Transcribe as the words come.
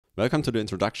Welcome to the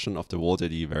introduction of the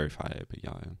walt.id Verifier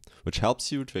API, which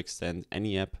helps you to extend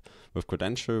any app with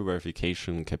credential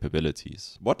verification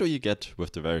capabilities. What do you get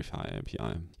with the Verifier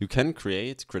API? You can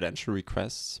create credential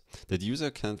requests that user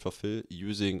can fulfill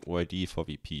using OID for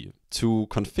VP. To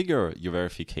configure your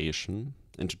verification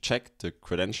and to check the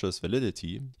credentials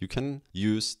validity, you can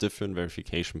use different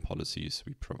verification policies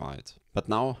we provide. But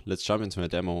now let's jump into a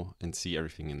demo and see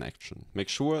everything in action. Make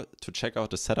sure to check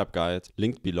out the setup guide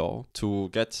linked below to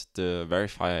get the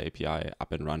Verifier API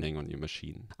up and running on your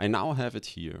machine. I now have it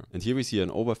here, and here we see an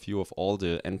overview of all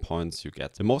the endpoints you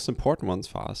get. The most important ones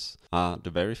for us are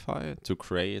the verifier to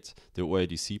create the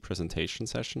OIDC presentation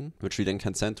session, which we then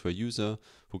can send to a user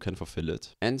who can fulfill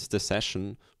it, and the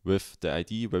session with the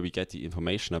ID where we get the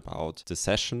information about the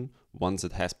session once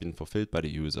it has been fulfilled by the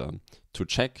user to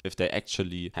check if they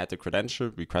actually had the credential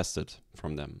requested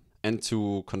from them. And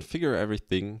to configure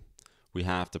everything, we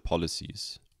have the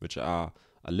policies, which are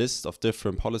a list of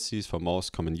different policies for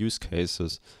most common use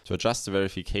cases to adjust the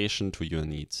verification to your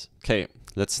needs. Okay,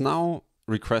 let's now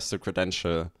request a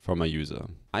credential from a user.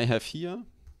 I have here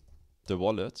the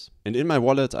wallet, and in my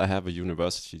wallet I have a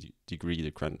university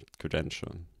degree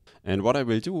credential. And what I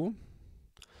will do,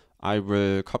 I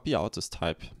will copy out this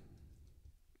type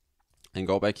and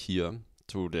go back here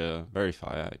to the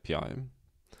Verifier API.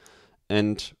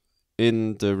 And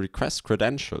in the request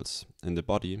credentials in the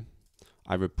body,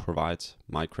 I will provide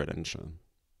my credential.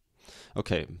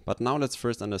 Okay, but now let's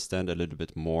first understand a little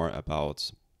bit more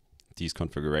about these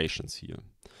configurations here.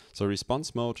 So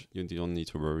response mode, you don't need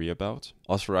to worry about.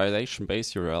 Authorization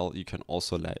base URL, you can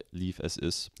also leave as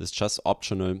is. It's just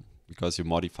optional because you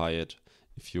modify it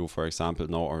if you, for example,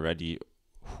 know already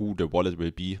who the wallet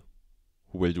will be,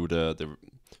 who will do the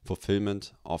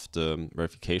fulfillment of the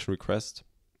verification request.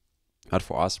 But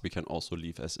for us, we can also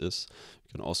leave as is.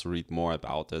 You can also read more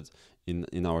about it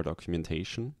in our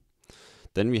documentation.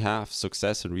 Then we have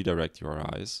success and redirect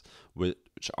URIs,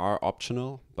 which are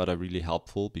optional, but are really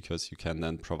helpful because you can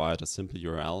then provide a simple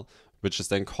URL, which is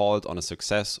then called on a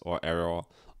success or error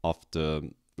of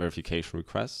the verification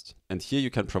request. And here you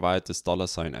can provide this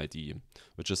 $ID,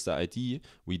 which is the ID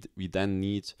we then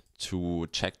need to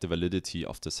check the validity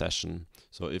of the session.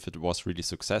 So if it was really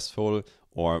successful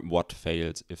or what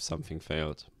failed if something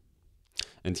failed.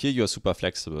 And here you are super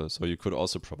flexible. So you could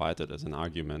also provide it as an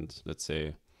argument, let's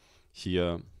say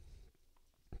here,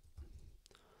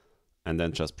 and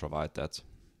then just provide that.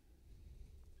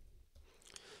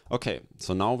 Okay,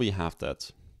 so now we have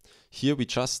that. Here we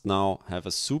just now have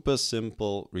a super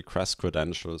simple request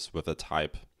credentials with a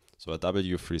type. So a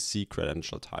W3C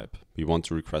credential type we want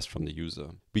to request from the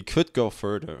user. We could go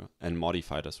further and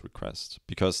modify this request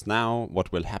because now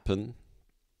what will happen,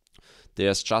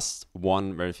 there's just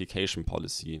one verification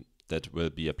policy that will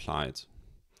be applied,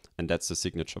 and that's the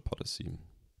signature policy.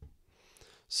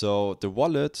 So the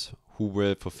wallet who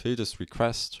will fulfill this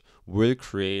request will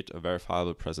create a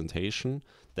verifiable presentation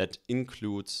that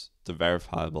includes the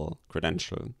verifiable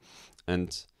credential.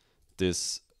 And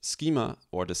this schema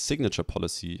or the signature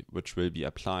policy which will be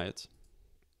applied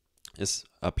is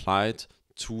applied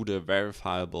to the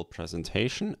verifiable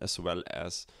presentation as well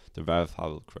as the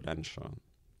verifiable credential.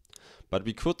 But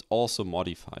we could also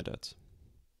modify that.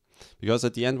 Because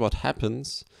at the end what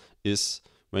happens is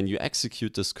when you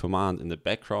execute this command in the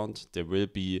background, there will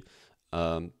be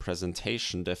a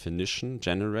presentation definition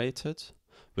generated,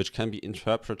 which can be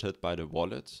interpreted by the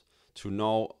wallet to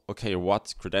know, okay,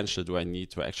 what credential do I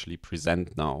need to actually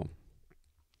present now?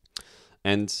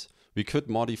 And we could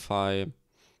modify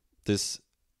this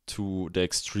to the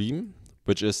extreme,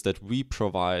 which is that we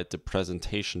provide the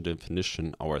presentation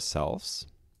definition ourselves,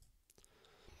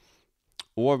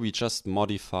 or we just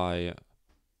modify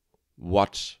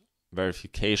what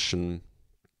verification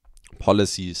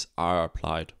policies are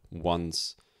applied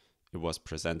once it was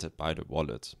presented by the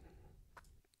wallet.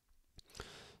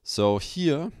 So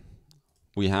here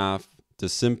we have the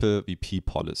simple VP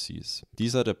policies.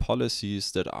 These are the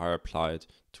policies that are applied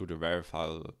to the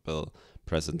verifiable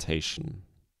presentation.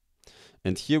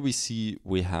 And here we see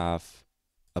we have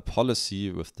a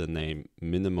policy with the name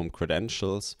minimum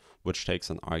credentials, which takes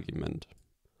an argument.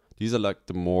 These are like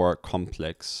the more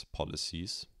complex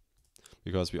policies,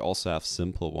 because we also have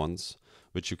simple ones,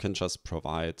 which you can just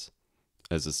provide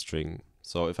as a string.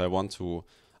 So if I want to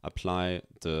apply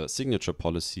the signature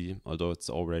policy, although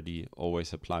it's already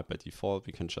always applied by default,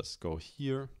 we can just go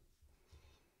here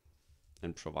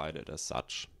and provide it as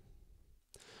such.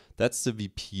 That's the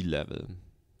VP level.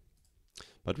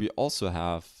 But we also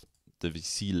have the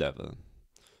VC level.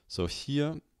 So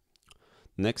here,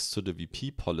 next to the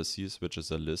VP policies, which is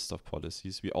a list of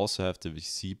policies, we also have the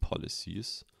VC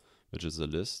policies, which is a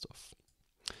list of.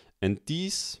 And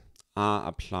these are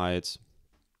applied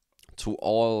to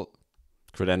all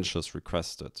credentials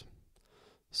requested.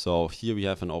 So here we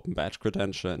have an open badge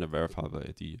credential and a verifiable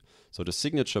ID. So the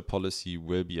signature policy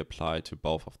will be applied to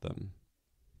both of them.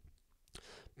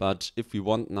 But if we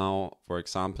want now, for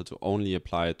example, to only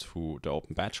apply it to the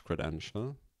open badge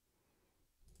credential,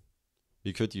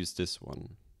 we could use this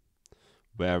one,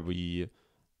 where we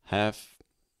have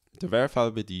the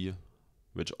verifiable ID,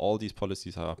 which all these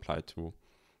policies are applied to.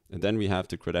 And then we have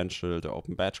the credential, the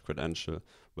open badge credential,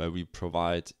 where we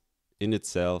provide in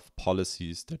itself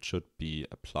policies that should be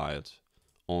applied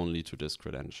only to this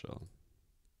credential.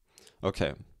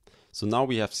 Okay, so now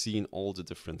we have seen all the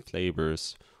different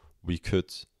flavors we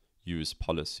could use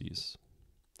policies.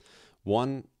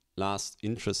 One last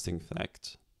interesting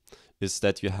fact is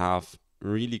that you have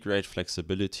really great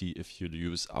flexibility if you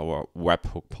use our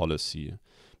webhook policy,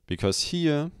 because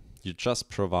here you just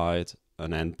provide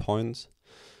an endpoint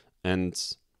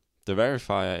and the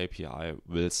Verifier API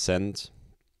will send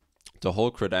the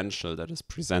whole credential that is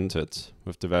presented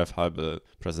with the verifiable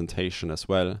presentation as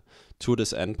well to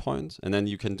this endpoint, and then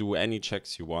you can do any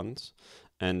checks you want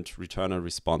and return a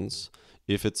response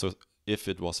if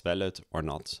it was valid or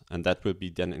not, and that will be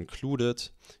then included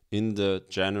in the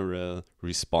general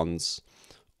response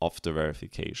of the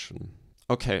verification.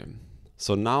 Okay,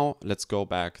 so now let's go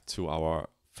back to our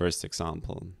first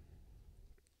example.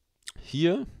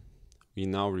 Here we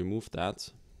now remove that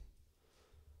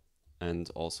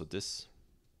and also this,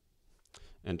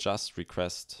 and just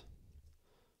request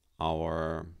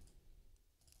our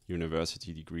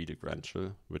university degree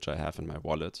credential, which I have in my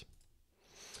wallet.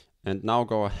 And now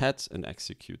go ahead and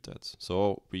execute that.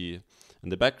 So in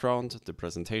the background, the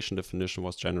presentation definition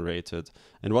was generated.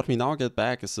 And what we now get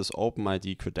back is this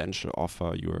OpenID credential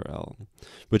offer URL,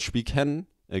 which we can,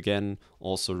 again,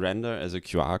 also render as a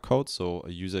QR code. So a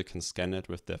user can scan it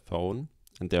with their phone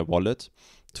and their wallet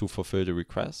to fulfill the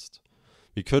request.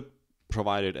 We could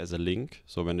provide it as a link.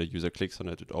 So when the user clicks on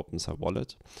it, it opens our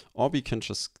wallet. Or we can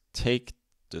just take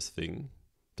this thing,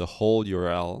 the whole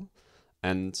URL,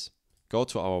 and go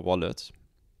to our wallet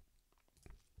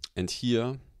and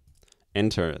here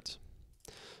enter it.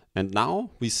 And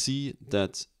now we see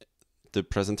that the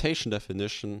presentation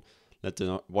definition let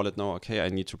the wallet know, okay, I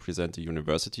need to present a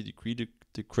university degree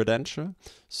credential.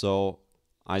 So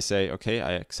I say, okay,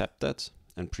 I accept that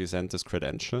and present this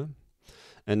credential.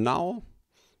 And now,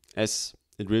 as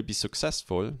it will be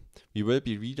successful, we will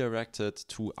be redirected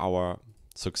to our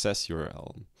success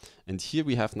URL. And here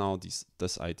we have now this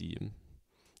ID.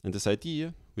 And this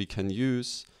ID we can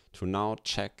use to now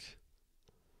check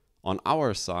on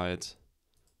our side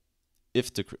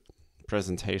if the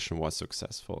presentation was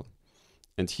successful.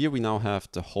 And here we now have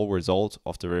the whole result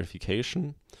of the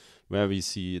verification, where we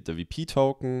see the VP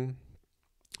token,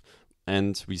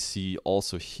 and we see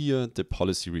also here the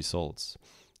policy results.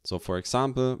 So for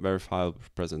example, verifiable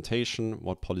presentation,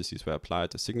 what policies were applied,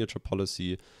 the signature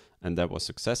policy, and that was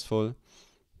successful,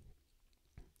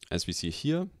 as we see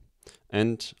here.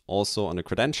 And also on the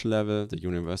credential level, the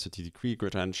university degree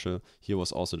credential, here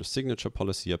was also the signature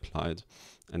policy applied,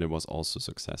 and it was also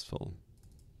successful.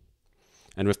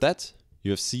 And with that, you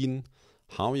have seen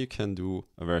how you can do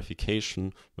a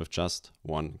verification with just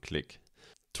one click.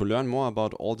 To learn more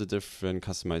about all the different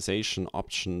customization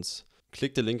options,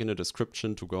 click the link in the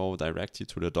description to go directly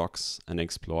to the docs and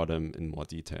explore them in more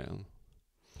detail.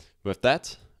 With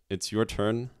that, it's your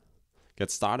turn. Get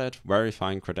started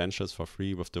verifying credentials for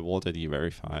free with the walt.id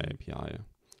Verifier API.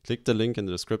 Click the link in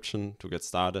the description to get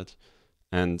started.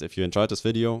 And if you enjoyed this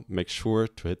video, make sure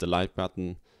to hit the like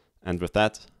button. And with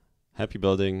that, happy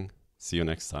building. See you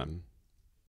next time.